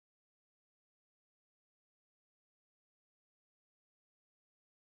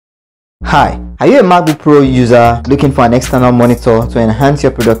Hi, are you a MacBook Pro user looking for an external monitor to enhance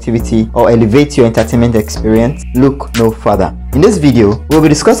your productivity or elevate your entertainment experience? Look no further. In this video, we'll be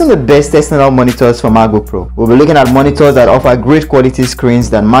discussing the best external monitors for MacBook Pro. We'll be looking at monitors that offer great quality screens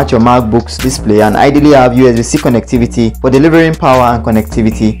that match your MacBook's display and ideally have USB-C connectivity for delivering power and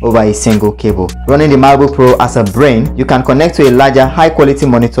connectivity over a single cable. Running the MacBook Pro as a brain, you can connect to a larger high-quality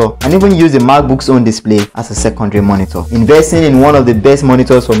monitor and even use the MacBook's own display as a secondary monitor. Investing in one of the best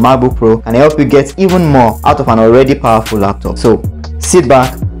monitors for MacBook Pro can help you get even more out of an already powerful laptop. So, sit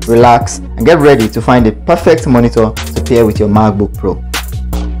back, relax, and get ready to find the perfect monitor to pair with your MacBook Pro.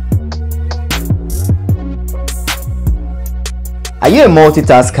 Are you a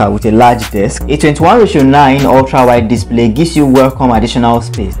multitasker with a large desk? A 21:9 ultra-wide display gives you welcome additional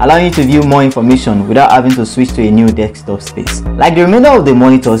space, allowing you to view more information without having to switch to a new desktop space. Like the remainder of the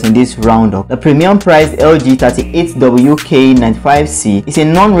monitors in this roundup, the premium-priced LG 38WQHD is a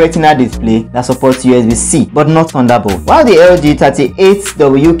non-retina display that supports USB-C but not Thunderbolt. While the LG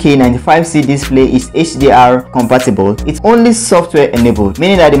 38WQ95C display is HDR compatible, it's only software enabled,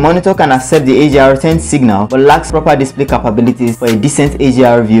 meaning that the monitor can accept the HDR10 signal but lacks proper display capabilities for a decent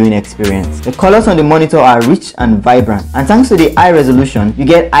HDR viewing experience. The colors on the monitor are rich and vibrant, and thanks to the high resolution, you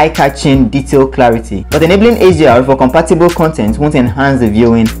get eye-catching detail clarity. But enabling HDR for compatible content won't enhance the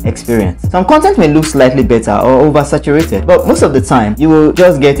viewing experience. Some content may look slightly better or oversaturated, but most of the time, you will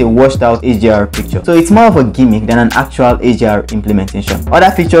just get a washed-out HDR picture. So it's more of a gimmick than an actual HDR implementation.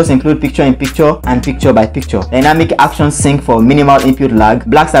 Other features include picture-in-picture and picture-by-picture, dynamic action sync for minimal input lag,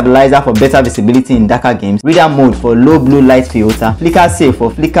 black stabilizer for better visibility in darker games, reader mode for low blue light filter, flicker safe for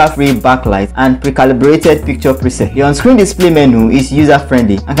flicker-free backlight, and pre-calibrated picture preset. The on-screen display menu is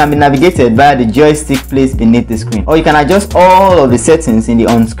user-friendly and can be navigated via the joystick placed beneath the screen, or you can adjust all of the settings in the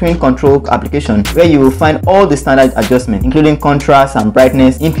on-screen control application, where you will find all the standard adjustments including contrast and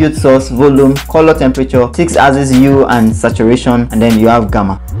brightness, input source, volume, color temperature, 6-axis hue and saturation, and then you have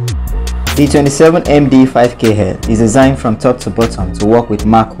gamma. The 27MD 5K head is designed from top to bottom to work with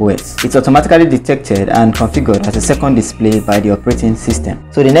Mac OS. It's automatically detected and configured as a second display by the operating system.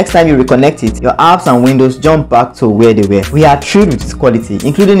 So the next time you reconnect it, your apps and windows jump back to where they were. We are thrilled with its quality,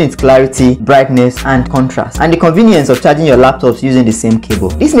 including its clarity, brightness, and contrast, and the convenience of charging your laptops using the same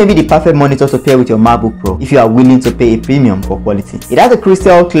cable. This may be the perfect monitor to pair with your MacBook Pro if you are willing to pay a premium for quality. It has a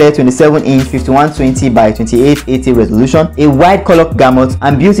crystal clear 27-inch 5120 by 2880 resolution, a wide color gamut,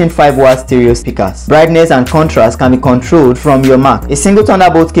 and built-in 5-watt stereo speakers. Brightness and contrast can be controlled from your Mac. A single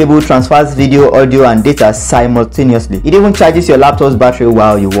Thunderbolt cable transfers video, audio, and data simultaneously. It even charges your laptop's battery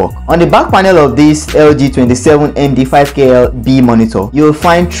while you work. On the back panel of this LG 27MD 5KLB monitor, you will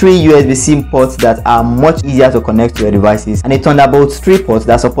find 3 USB-C ports that are much easier to connect to your devices, and a Thunderbolt 3 port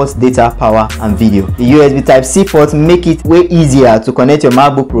that supports data, power, and video. The USB Type-C ports make it way easier to connect your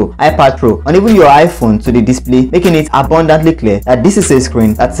MacBook Pro, iPad Pro, and even your iPhone to the display, making it abundantly clear that this is a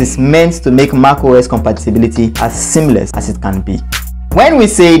screen that is meant to make macOS compatibility as seamless as it can be. When we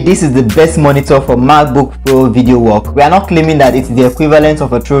say this is the best monitor for MacBook Pro video work, we are not claiming that it's the equivalent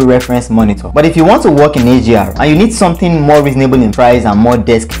of a true reference monitor. But if you want to work in HDR and you need something more reasonable in price and more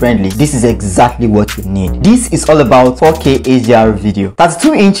desk friendly, this is exactly what you need. This is all about 4K HDR video.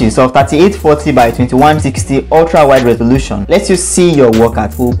 32 inches of 3840 by 2160 ultra wide resolution lets you see your work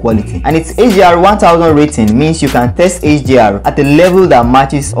at full quality, and its HDR 1000 rating means you can test HDR at a level that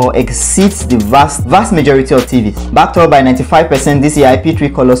matches or exceeds the vast majority of TVs. Backed up by 95%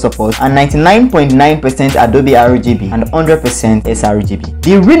 IP3 color support and 99.9% Adobe RGB and 100% sRGB.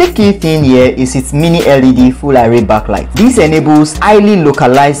 The really key thing here is its mini LED full array backlight. This enables highly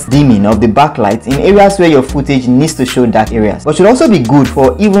localized dimming of the backlight in areas where your footage needs to show dark areas, but should also be good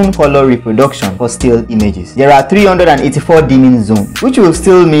for even color reproduction for still images. There are 384 dimming zones, which will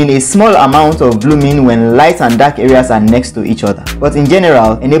still mean a small amount of blooming when light and dark areas are next to each other, but in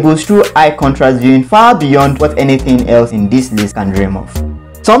general enables true high contrast viewing far beyond what anything else in this list can dream of.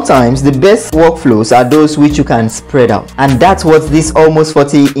 Sometimes the best workflows are those which you can spread out, and that's what this almost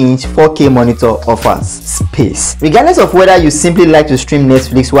 40-inch 4K monitor offers: space. Regardless of whether you simply like to stream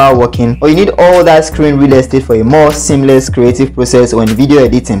Netflix while working or you need all that screen real estate for a more seamless creative process or in video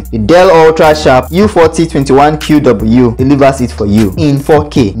editing, the Dell UltraSharp U4021QW delivers it for you in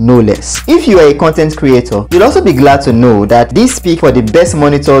 4K, no less. If you are a content creator, you'll also be glad to know that this pick for the best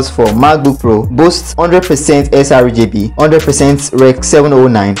monitors for MacBook Pro boasts 100% sRGB, 100% Rec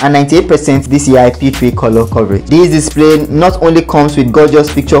 709, design and 98% DCI P3 color coverage. This display not only comes with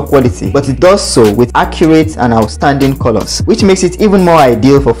gorgeous picture quality, but it does so with accurate and outstanding colors, which makes it even more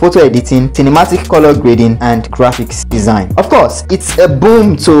ideal for photo editing, cinematic color grading, and graphics design. Of course, it's a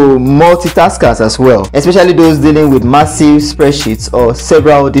boom to multitaskers as well, especially those dealing with massive spreadsheets or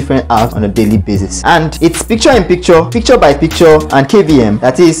several different apps on a daily basis. And it's picture-in-picture, picture-by-picture, and KVM,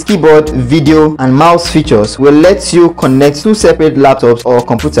 that is keyboard, video, and mouse features, will let you connect two separate laptops or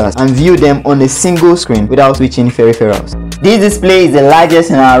computers and view them on a single screen without switching peripherals. This display is the largest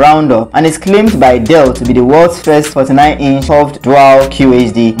in our roundup and is claimed by Dell to be the world's first 49-inch curved dual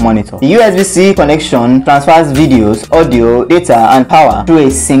QHD monitor. The USB-C connection transfers videos, audio, data, and power through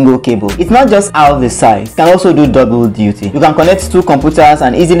a single cable. It's not just half the size, it can also do double duty. You can connect two computers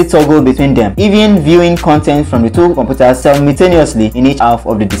and easily toggle between them, even viewing content from the two computers simultaneously in each half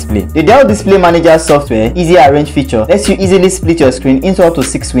of the display. The Dell Display Manager software Easy Arrange feature lets you easily split your screen into up to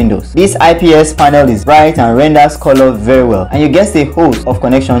 6 windows. This IPS panel is bright and renders color very well, and you get a host of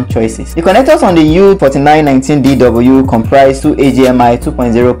connection choices. The connectors on the U4019DW comprise two HDMI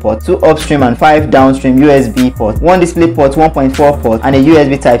 2.0 ports, two upstream and 5 downstream USB ports, one DisplayPort 1.4 port, and a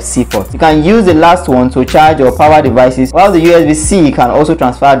USB Type-C port. You can use the last one to charge or power devices, while the USB-C can also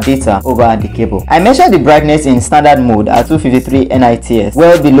transfer data over the cable. I measured the brightness in standard mode at 253 nits,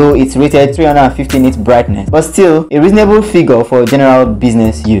 well below its rated 350 nits brightness, but still a reasonable figure for general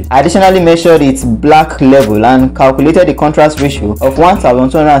business use. I additionally measured its black level and calculated the contrast ratio of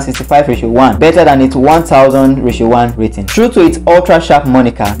 1265:1, better than its 1000:1 rating. True to its ultra-sharp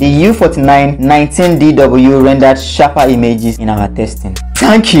moniker, the U4019DW rendered sharper images in our testing.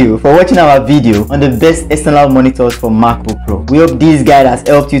 Thank you for watching our video on the best external monitors for MacBook Pro. We hope this guide has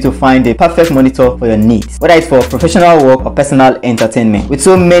helped you to find the perfect monitor for your needs, whether it's for professional work or personal entertainment. With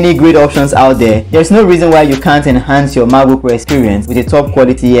so many great options out there, there's no reason why you can't enhance your MacBook Pro experience with a top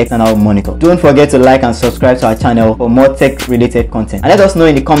quality external monitor. Don't forget to like and subscribe to our channel for more tech related content, and let us know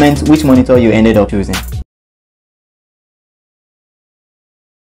in the comments which monitor you ended up choosing.